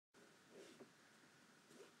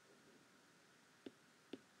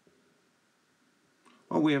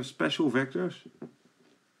Well, we have special vectors.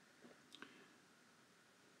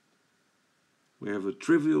 We have a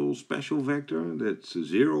trivial special vector, that's a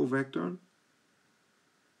zero vector.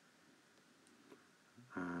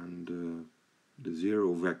 And the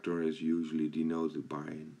zero vector is usually denoted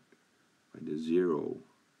by the zero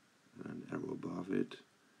and an arrow above it.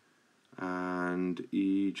 And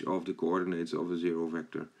each of the coordinates of a zero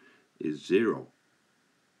vector is 0.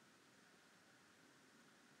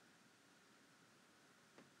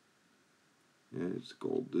 It's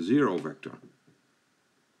called the zero vector.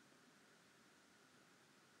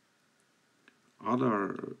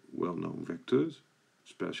 Other well-known vectors,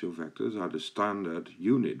 special vectors, are the standard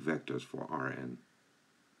unit vectors for Rn.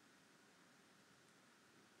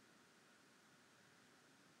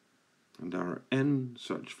 And there are n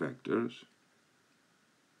such vectors.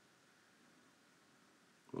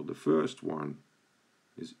 Well, the first one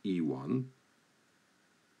is E1,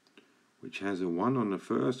 which has a 1 on the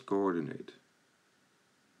first coordinate.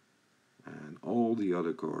 And all the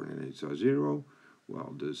other coordinates are 0.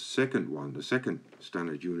 Well, the second one, the second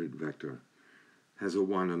standard unit vector, has a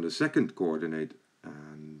 1 on the second coordinate,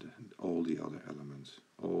 and all the other elements,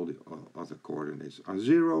 all the other coordinates are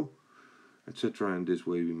 0, etc. And this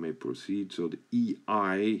way we may proceed. So the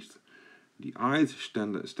the ith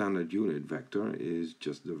standard unit vector is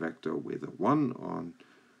just the vector with a 1 on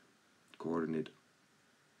coordinate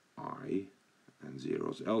I and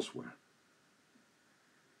zeros elsewhere.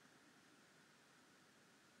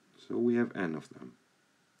 So we have n of them.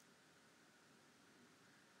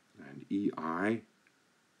 And EI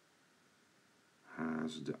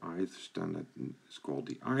has the ith standard, it's called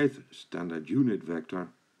the ith standard unit vector.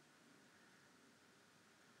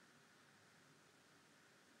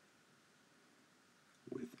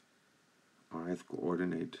 With ith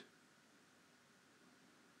coordinate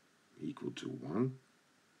equal to 1.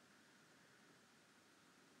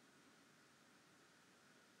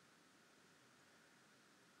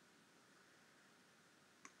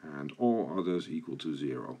 And all others equal to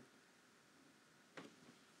 0.